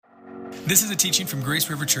This is a teaching from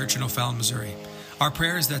Grace River Church in O'Fallon, Missouri. Our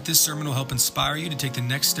prayer is that this sermon will help inspire you to take the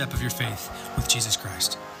next step of your faith with Jesus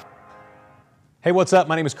Christ. Hey, what's up?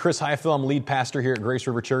 My name is Chris Highfill. I'm lead pastor here at Grace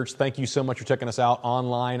River Church. Thank you so much for checking us out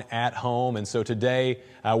online, at home. And so today,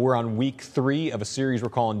 we're on week 3 of a series we're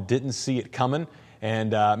calling Didn't See It Coming.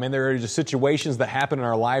 And man, there are just situations that happen in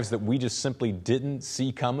our lives that we just simply didn't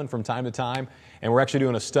see coming from time to time. And we're actually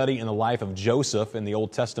doing a study in the life of Joseph in the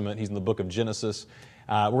Old Testament. He's in the book of Genesis.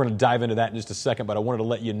 We're going to dive into that in just a second, but I wanted to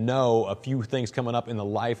let you know a few things coming up in the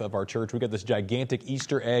life of our church. We've got this gigantic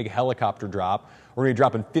Easter egg helicopter drop. We're going to be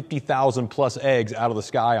dropping 50,000 plus eggs out of the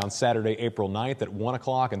sky on Saturday, April 9th at 1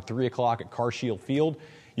 o'clock and 3 o'clock at Carshield Field.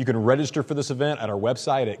 You can register for this event at our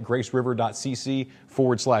website at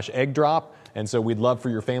graceriver.cc/egg drop. And so we'd love for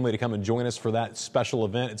your family to come and join us for that special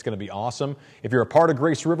event. It's going to be awesome. If you're a part of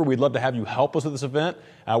Grace River, we'd love to have you help us with this event.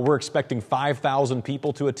 We're expecting 5,000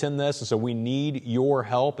 people to attend this, and so we need your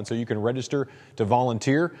help. And so you can register to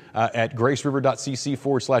volunteer at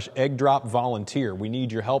graceriver.cc/egg drop volunteer. We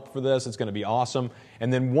need your help for this. It's going to be awesome.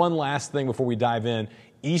 And then one last thing before we dive in.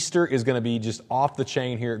 Easter is going to be just off the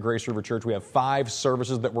chain here at Grace River Church. We have 5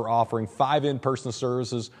 services that we're offering, 5 in-person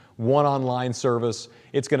services, 1 online service.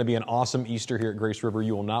 It's going to be an awesome Easter here at Grace River.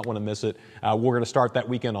 You will not want to miss it. We're going to start that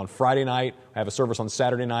weekend on Friday night, have a service on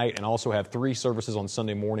Saturday night, and also have 3 services on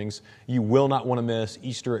Sunday mornings. You will not want to miss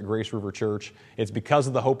Easter at Grace River Church. It's because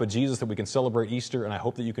of the hope of Jesus that we can celebrate Easter, and I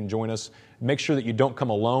hope that you can join us. Make sure that you don't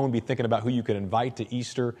come alone. Be thinking about who you can invite to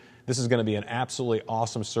Easter. This is going to be an absolutely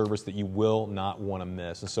awesome service that you will not want to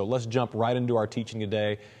miss. And so let's jump right into our teaching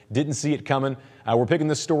today. Didn't see it coming. We're picking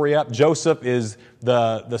this story up. Joseph is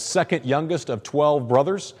the second youngest of 12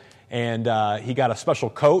 brothers, and he got a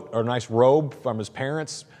special coat or a nice robe from his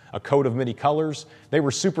parents, a coat of many colors. They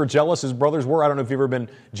were super jealous, his brothers were. I don't know if you've ever been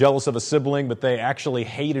jealous of a sibling, but they actually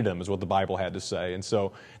hated him, is what the Bible had to say. And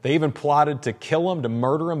so they even plotted to kill him, to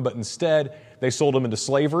murder him, but instead they sold him into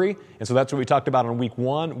slavery. And so that's what we talked about in week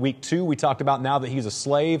 1. Week 2, we talked about now that he's a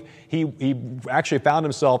slave. He actually found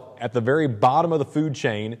himself at the very bottom of the food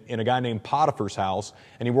chain in a guy named Potiphar's house,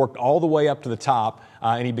 and he worked all the way up to the top,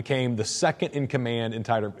 and he became the second in command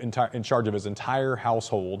in charge of his entire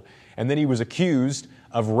household. And then he was accused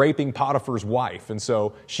of raping Potiphar's wife. And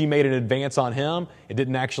so she made an advance on him. It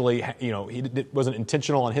didn't actually, it wasn't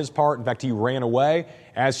intentional on his part. In fact, he ran away.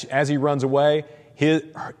 As he runs away,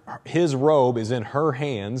 his robe is in her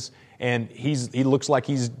hands, and he looks like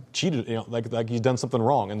he's cheated, like he's done something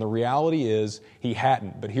wrong. And the reality is he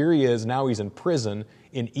hadn't. But here he is, now he's in prison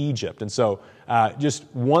in Egypt. And so just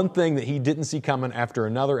one thing that he didn't see coming after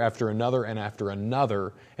another, after another, and after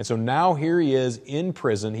another. And so now here he is in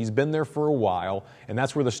prison. He's been there for a while, and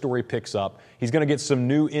that's where the story picks up. He's going to get some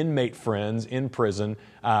new inmate friends in prison,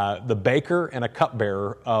 the baker and a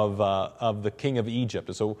cupbearer of the king of Egypt.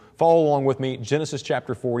 And so follow along with me, Genesis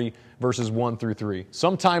chapter 40, verses 1 through 3.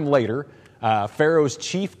 Sometime later, Pharaoh's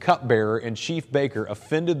chief cupbearer and chief baker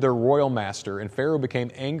offended their royal master, and Pharaoh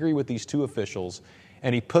became angry with these 2 officials,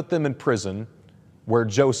 and he put them in prison where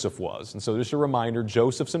Joseph was. And so just a reminder,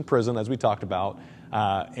 Joseph's in prison, as we talked about,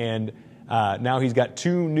 and now he's got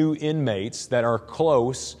 2 new inmates that are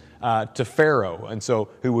close to Pharaoh, and so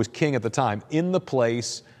who was king at the time, in the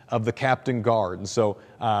place of the captain guard. And so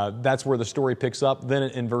that's where the story picks up. Then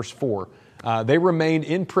in verse 4, they remained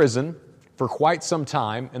in prison for quite some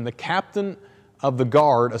time, and the captain of the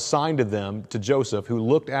guard assigned to them to Joseph, who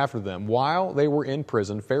looked after them. While they were in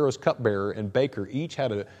prison, Pharaoh's cupbearer and baker each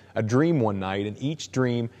had a dream one night, and each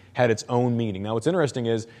dream had its own meaning. Now, what's interesting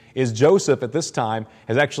is Joseph at this time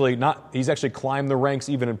he's actually climbed the ranks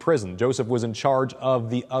even in prison. Joseph was in charge of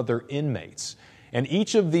the other inmates. And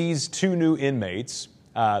each of these 2 new inmates,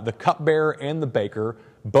 the cupbearer and the baker,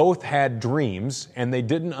 both had dreams, and they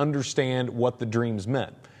didn't understand what the dreams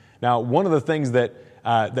meant. Now, one of the things that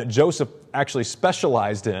Joseph actually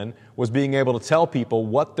specialized in was being able to tell people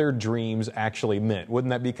what their dreams actually meant. Wouldn't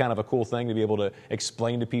that be kind of a cool thing to be able to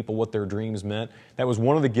explain to people what their dreams meant? That was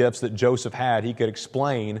one of the gifts that Joseph had. He could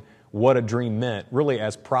explain what a dream meant, really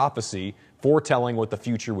as prophecy, foretelling what the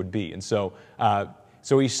future would be. And so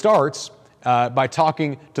he starts by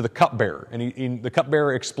talking to the cupbearer, and the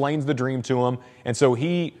cupbearer explains the dream to him, and so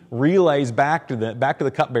he relays back to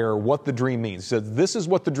the cupbearer what the dream means. He says, "This is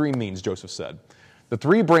what the dream means," Joseph said. "The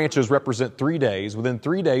 3 branches represent 3 days. Within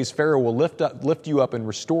 3 days, Pharaoh will lift you up and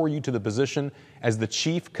restore you to the position as the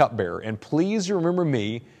chief cupbearer. And please remember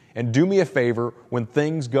me and do me a favor when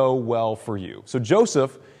things go well for you." So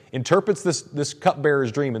Joseph interprets this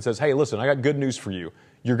cupbearer's dream and says, "Hey, listen, I got good news for you.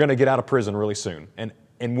 You're going to get out of prison really soon.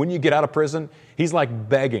 And when you get out of prison," he's like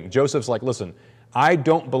begging. Joseph's like, "Listen, I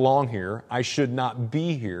don't belong here. I should not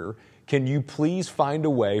be here. can you please find a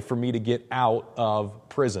way for me to get out of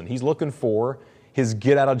prison? He's looking for his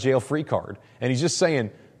get out of jail free card. And he's just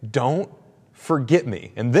saying, don't forget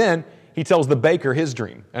me. And then he tells the baker his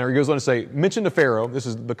dream. And he goes on to say, mention to Pharaoh, this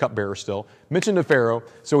is the cupbearer still, mention to Pharaoh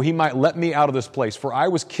so he might let me out of this place. For I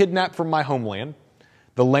was kidnapped from my homeland,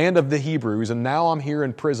 the land of the Hebrews, and now I'm here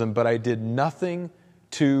in prison, but I did nothing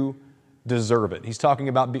to deserve it. He's talking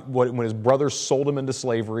about when his brothers sold him into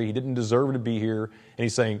slavery. He didn't deserve to be here. And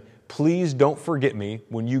he's saying, please don't forget me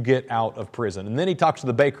when you get out of prison. And then he talks to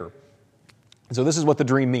the baker. So this is what the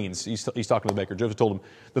dream means. He's talking to the baker. Joseph told him,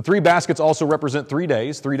 the 3 baskets also represent 3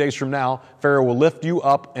 days. 3 days from now, Pharaoh will lift you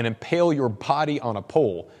up and impale your body on a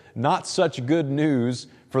pole. Not such good news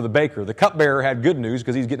for the baker. The cupbearer had good news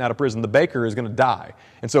because he's getting out of prison. The baker is going to die.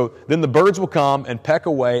 And so then the birds will come and peck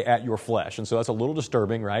away at your flesh. And so that's a little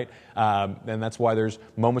disturbing, right? And that's why there's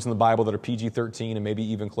moments in the Bible that are PG-13 and maybe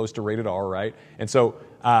even close to rated R, right? And so,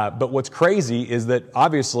 but what's crazy is that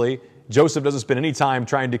obviously Joseph doesn't spend any time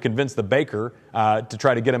trying to convince the baker to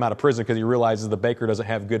try to get him out of prison because he realizes the baker doesn't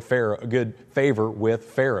have good favor with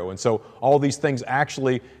Pharaoh. And so all these things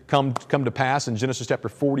actually come to pass in Genesis chapter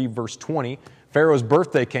 40, verse 20. Pharaoh's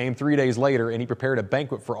birthday came 3 days later, and he prepared a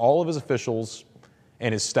banquet for all of his officials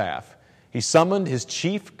and his staff. He summoned his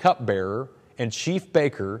chief cupbearer and chief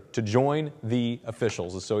baker to join the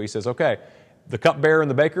officials. And so he says, okay, the cupbearer and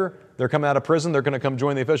the baker, they're coming out of prison. They're going to come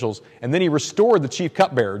join the officials. And then he restored the chief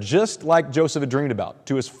cupbearer, just like Joseph had dreamed about,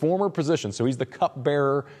 to his former position. So he's the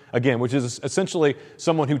cupbearer again, which is essentially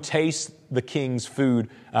someone who tastes the king's food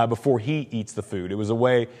before he eats the food. It was a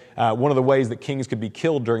way, one of the ways that kings could be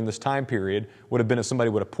killed during this time period would have been if somebody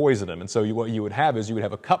would have poisoned him. And so what you would have is you would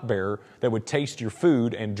have a cupbearer that would taste your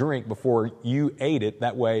food and drink before you ate it.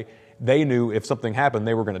 That way they knew if something happened,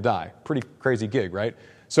 they were going to die. Pretty crazy gig, right?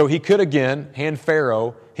 So he could again hand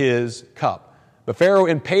Pharaoh his cup. But Pharaoh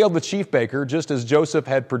impaled the chief baker just as Joseph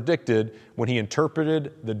had predicted when he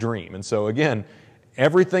interpreted the dream. And so again,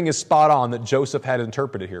 everything is spot on that Joseph had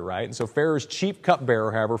interpreted here, right? And so Pharaoh's chief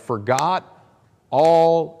cupbearer, however, forgot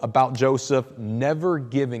all about Joseph, never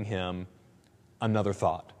giving him another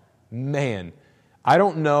thought. Man, I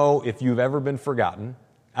don't know if you've ever been forgotten.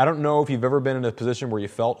 I don't know if you've ever been in a position where you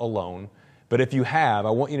felt alone. But if you have,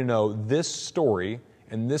 I want you to know this story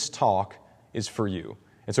and this talk is for you.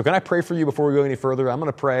 And so can I pray for you before we go any further? I'm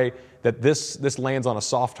going to pray that this lands on a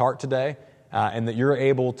soft heart today and that you're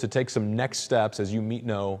able to take some next steps as you meet,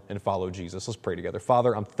 know, and follow Jesus. Let's pray together.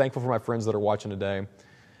 Father, I'm thankful for my friends that are watching today.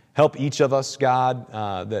 Help each of us, God,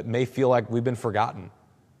 that may feel like we've been forgotten.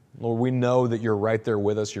 Lord, we know that you're right there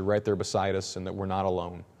with us, you're right there beside us, and that we're not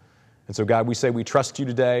alone. And so, God, we say we trust you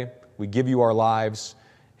today. We give you our lives.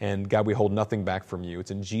 And God, we hold nothing back from you. It's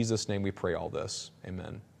in Jesus' name we pray all this.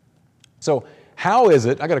 Amen. So how is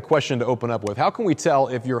it, I got a question to open up with. How can we tell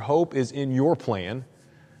if your hope is in your plan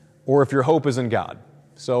or if your hope is in God?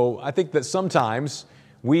 So I think that sometimes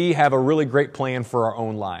we have a really great plan for our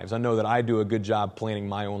own lives. I know that I do a good job planning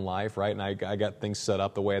my own life, right? And I got things set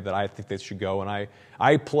up the way that I think they should go. And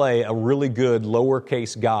I play a really good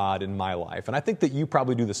lowercase God in my life. And I think that you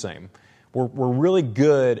probably do the same. We're really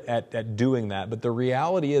good at doing that, but the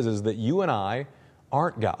reality is that you and I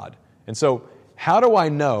aren't God. And so how do I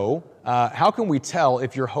know, how can we tell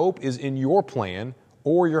if your hope is in your plan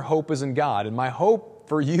or your hope is in God? And my hope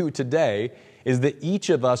for you today is that each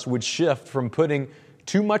of us would shift from putting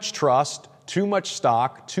too much trust, too much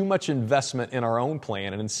stock, too much investment in our own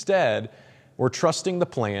plan, and instead we're trusting the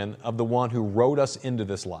plan of the one who wrote us into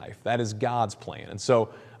this life. That is God's plan. And so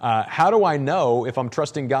how do I know if I'm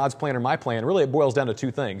trusting God's plan or my plan? Really, it boils down to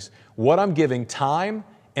 2 things. What I'm giving time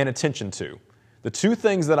and attention to. The 2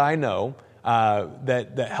 things that I know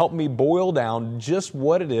that help me boil down just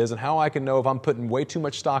what it is and how I can know if I'm putting way too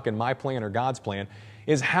much stock in my plan or God's plan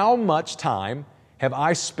is how much time have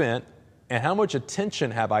I spent and how much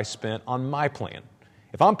attention have I spent on my plan.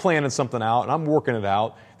 If I'm planning something out and I'm working it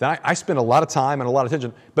out, then I spend a lot of time and a lot of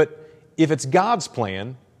attention. But if it's God's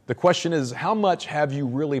plan, the question is, how much have you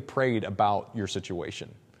really prayed about your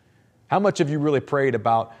situation? How much have you really prayed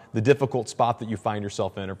about the difficult spot that you find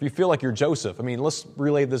yourself in? Or if you feel like you're Joseph, I mean, let's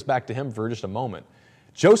relay this back to him for just a moment.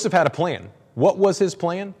 Joseph had a plan. What was his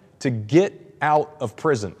plan? To get out of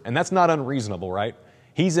prison. And that's not unreasonable, right?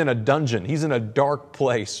 He's in a dungeon. He's in a dark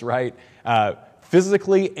place, right?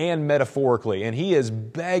 Physically and metaphorically. And he is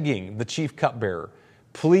begging the chief cupbearer,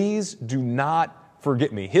 please do not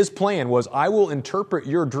forget me. His plan was, I will interpret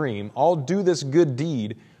your dream. I'll do this good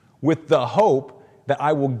deed with the hope that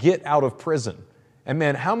I will get out of prison. And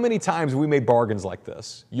man, how many times have we made bargains like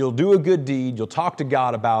this? You'll do a good deed, you'll talk to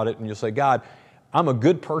God about it, and you'll say, God, I'm a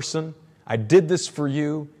good person. I did this for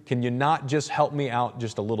you. Can you not just help me out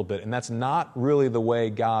just a little bit? And that's not really the way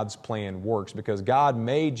God's plan works, because God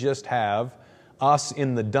may just have us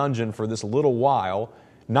in the dungeon for this little while,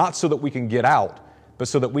 not so that we can get out, but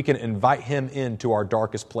so that we can invite Him into our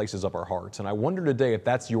darkest places of our hearts. And I wonder today if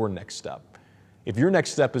that's your next step. If your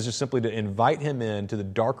next step is just simply to invite Him into the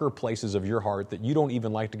darker places of your heart that you don't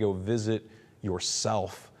even like to go visit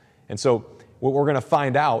yourself. And so what we're going to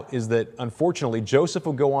find out is that, unfortunately, Joseph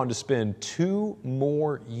will go on to spend 2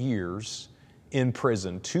 more years in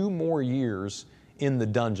prison, 2 more years in the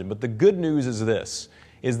dungeon. But the good news is this,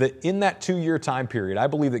 is that in that 2-year time period, I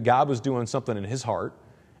believe that God was doing something in his heart,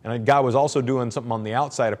 and God was also doing something on the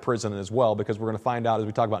outside of prison as well, because we're going to find out as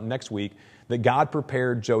we talk about next week that God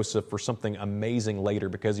prepared Joseph for something amazing later,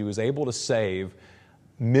 because he was able to save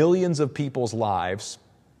millions of people's lives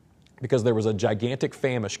because there was a gigantic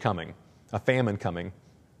famine coming,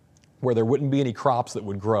 where there wouldn't be any crops that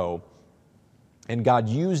would grow. And God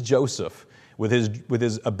used Joseph with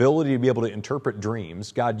his ability to be able to interpret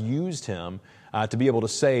dreams. God used him to be able to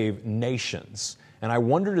save nations. And I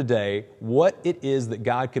wonder today what it is that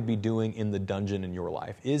God could be doing in the dungeon in your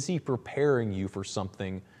life. Is He preparing you for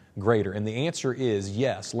something greater? And the answer is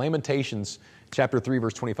yes. Lamentations chapter 3,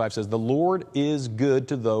 verse 25 says, "The Lord is good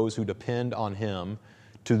to those who depend on Him,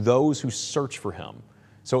 to those who search for Him."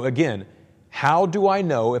 So again, how do I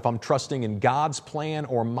know if I'm trusting in God's plan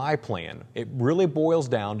or my plan? It really boils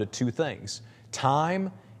down to 2 things: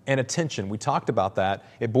 time and attention. We talked about that.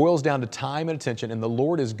 It boils down to time and attention, and the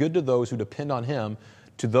Lord is good to those who depend on Him,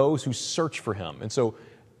 to those who search for Him. And so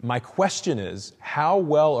my question is, how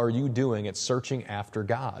well are you doing at searching after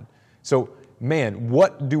God? So, man,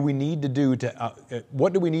 what do we need to do to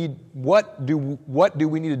what do we need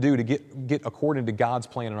to do to get according to God's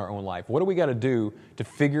plan in our own life? What do we got to do to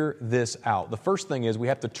figure this out? The first thing is we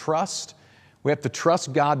have to trust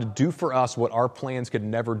God to do for us what our plans could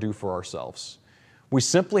never do for ourselves. We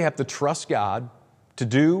simply have to trust God to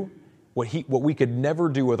do what we could never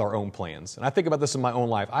do with our own plans. And I think about this in my own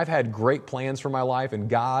life. I've had great plans for my life, and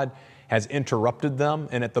God has interrupted them.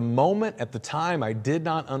 And at the time, I did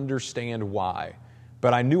not understand why.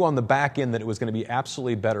 But I knew on the back end that it was going to be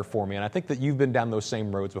absolutely better for me. And I think that you've been down those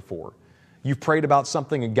same roads before. You've prayed about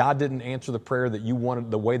something, and God didn't answer the prayer that you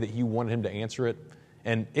wanted, the way that you wanted Him to answer it.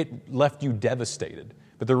 And it left you devastated.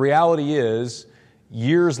 But the reality is,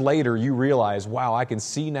 years later, you realize, wow, I can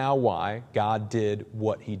see now why God did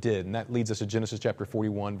what He did. And that leads us to Genesis chapter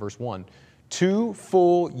 41, verse 1. 2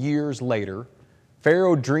 full years later,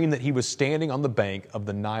 Pharaoh dreamed that he was standing on the bank of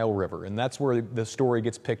the Nile River. And that's where the story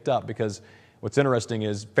gets picked up, because what's interesting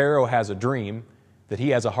is Pharaoh has a dream that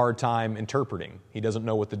he has a hard time interpreting. He doesn't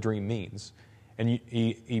know what the dream means. And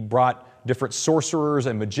he brought different sorcerers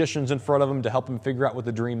and magicians in front of him to help him figure out what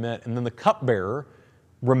the dream meant. And then the cupbearer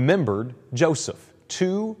remembered Joseph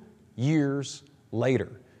 2 years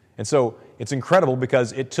later. And so it's incredible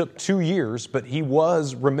because it took 2 years, but he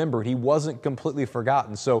was remembered. He wasn't completely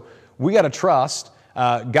forgotten. So we got to trust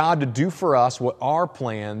God to do for us what our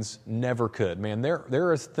plans never could. Man,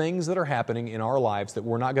 there are things that are happening in our lives that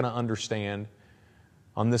we're not going to understand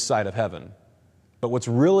on this side of heaven. But what's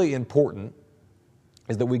really important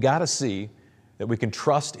is that we got to see that we can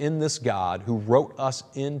trust in this God who wrote us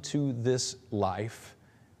into this life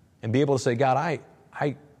and be able to say, God,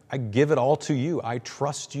 I give it all to you. I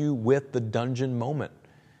trust you with the dungeon moment.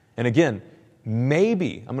 And again,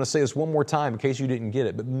 maybe, I'm going to say this one more time in case you didn't get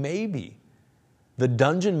it, but maybe the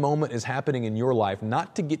dungeon moment is happening in your life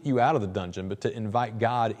not to get you out of the dungeon, but to invite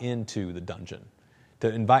God into the dungeon,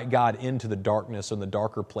 to invite God into the darkness and the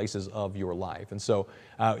darker places of your life. And so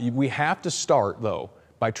we have to start, though,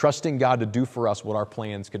 by trusting God to do for us what our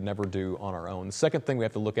plans could never do on our own. The second thing we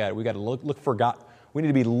have to look at, we got to look for God. We need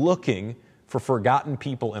to be looking for forgotten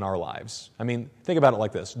people in our lives. I mean, think about it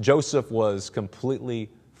like this. Joseph was completely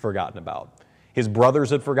forgotten about. His brothers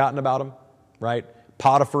had forgotten about him, right?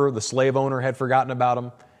 Potiphar, the slave owner, had forgotten about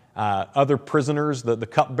him. Other prisoners, the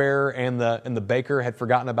cupbearer and the baker had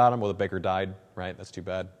forgotten about him. Well, the baker died, right? That's too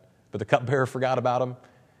bad. But the cupbearer forgot about him.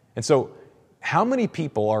 And so how many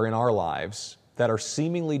people are in our lives that are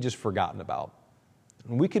seemingly just forgotten about?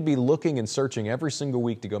 And we could be looking and searching every single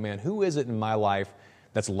week to go, man, who is it in my life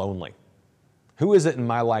that's lonely? Who is it in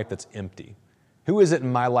my life that's empty? Who is it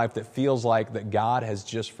in my life that feels like that God has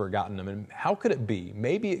just forgotten them? And how could it be?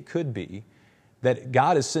 Maybe it could be that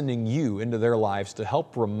God is sending you into their lives to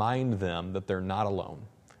help remind them that they're not alone,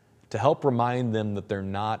 to help remind them that they're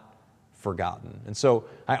not forgotten. And so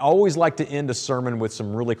I always like to end a sermon with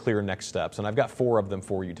some really clear next steps, and I've got 4 of them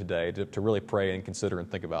for you today to really pray and consider and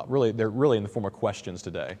think about. Really, they're really in the form of questions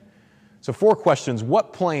today. So 4 questions.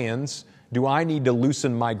 What plans do I need to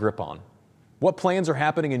loosen my grip on? What plans are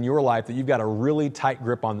happening in your life that you've got a really tight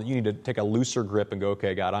grip on that you need to take a looser grip and go,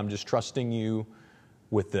 okay, God, I'm just trusting you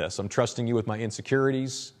with this. I'm trusting you with my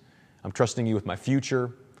insecurities. I'm trusting you with my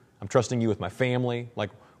future. I'm trusting you with my family.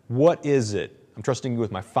 Like, what is it? I'm trusting you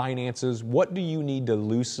with my finances. What do you need to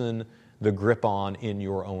loosen the grip on in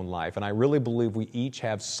your own life? And I really believe we each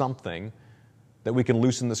have something that we can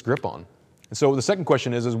loosen this grip on. And so the second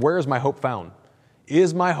question is where is my hope found?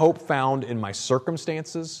 Is my hope found in my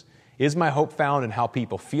circumstances? Is my hope found in how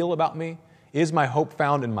people feel about me? Is my hope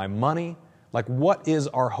found in my money? Like, what is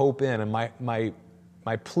our hope in? And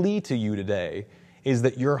my plea to you today is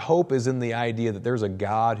that your hope is in the idea that there's a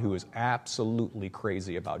God who is absolutely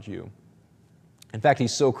crazy about you. In fact,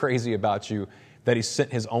 he's so crazy about you that he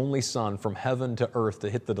sent his only son from heaven to earth to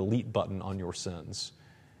hit the delete button on your sins.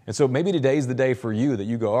 And so maybe today's the day for you that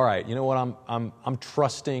you go, all right, you know what, I'm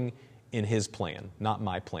trusting in his plan, not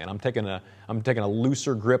my plan. I'm taking a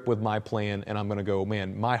looser grip with my plan, and I'm going to go,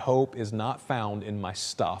 man, my hope is not found in my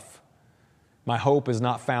stuff. My hope is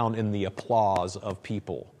not found in the applause of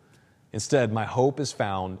people. Instead, my hope is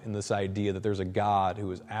found in this idea that there's a God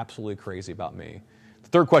who is absolutely crazy about me. The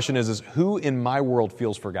third question is who in my world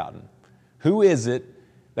feels forgotten? Who is it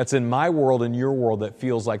that's in my world and your world that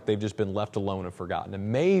feels like they've just been left alone and forgotten?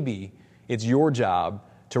 And maybe it's your job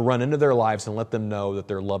to run into their lives and let them know that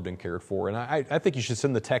they're loved and cared for. And I think you should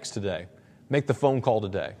send the text today. Make the phone call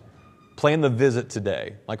today. Plan the visit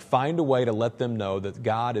today. Like, find a way to let them know that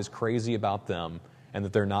God is crazy about them and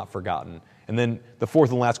that they're not forgotten. And then the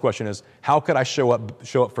fourth and last question is, how could I show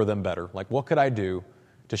up for them better? Like, what could I do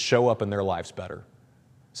to show up in their lives better?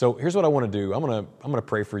 So here's what I want to do. I'm going to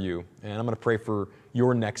pray for you, and I'm going to pray for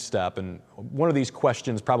your next step. And one of these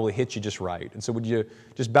questions probably hits you just right. And so would you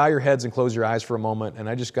just bow your heads and close your eyes for a moment? And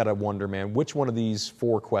I just got to wonder, man, which one of these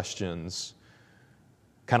 4 questions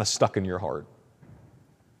kind of stuck in your heart?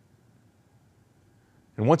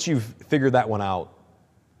 And once you've figured that one out,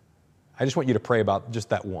 I just want you to pray about just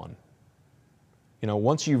that one. You know,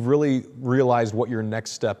 once you've really realized what your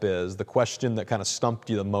next step is, the question that kind of stumped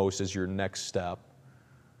you the most is your next step.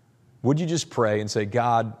 Would you just pray and say,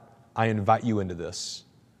 God, I invite you into this.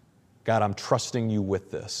 God, I'm trusting you with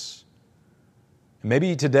this. And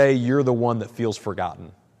maybe today you're the one that feels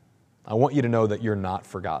forgotten. I want you to know that you're not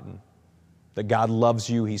forgotten, that God loves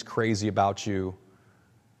you, he's crazy about you.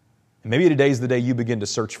 And maybe today's the day you begin to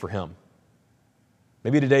search for him.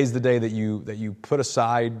 Maybe today's the day that you put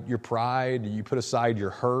aside your pride, you put aside your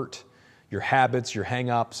hurt, your habits, your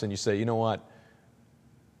hang-ups, and you say, you know what?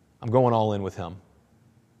 I'm going all in with him.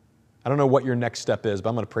 I don't know what your next step is, but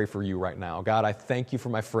I'm going to pray for you right now. God, I thank you for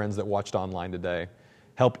my friends that watched online today.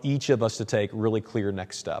 Help each of us to take really clear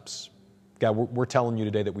next steps. God, we're telling you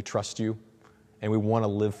today that we trust you and we want to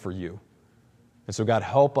live for you. And so, God,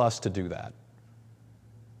 help us to do that.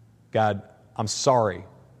 God, I'm sorry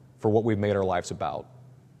for what we've made our lives about.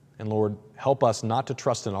 And Lord, help us not to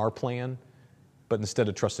trust in our plan, but instead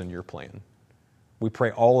to trust in your plan. We pray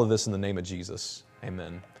all of this in the name of Jesus.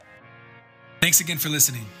 Amen. Thanks again for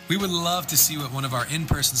listening. We would love to see you at one of our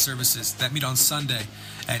in-person services that meet on Sunday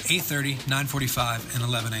at 8:30, 9:45, and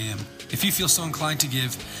 11 a.m. If you feel so inclined to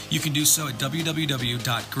give, you can do so at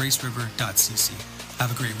www.graceriver.cc.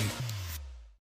 Have a great week.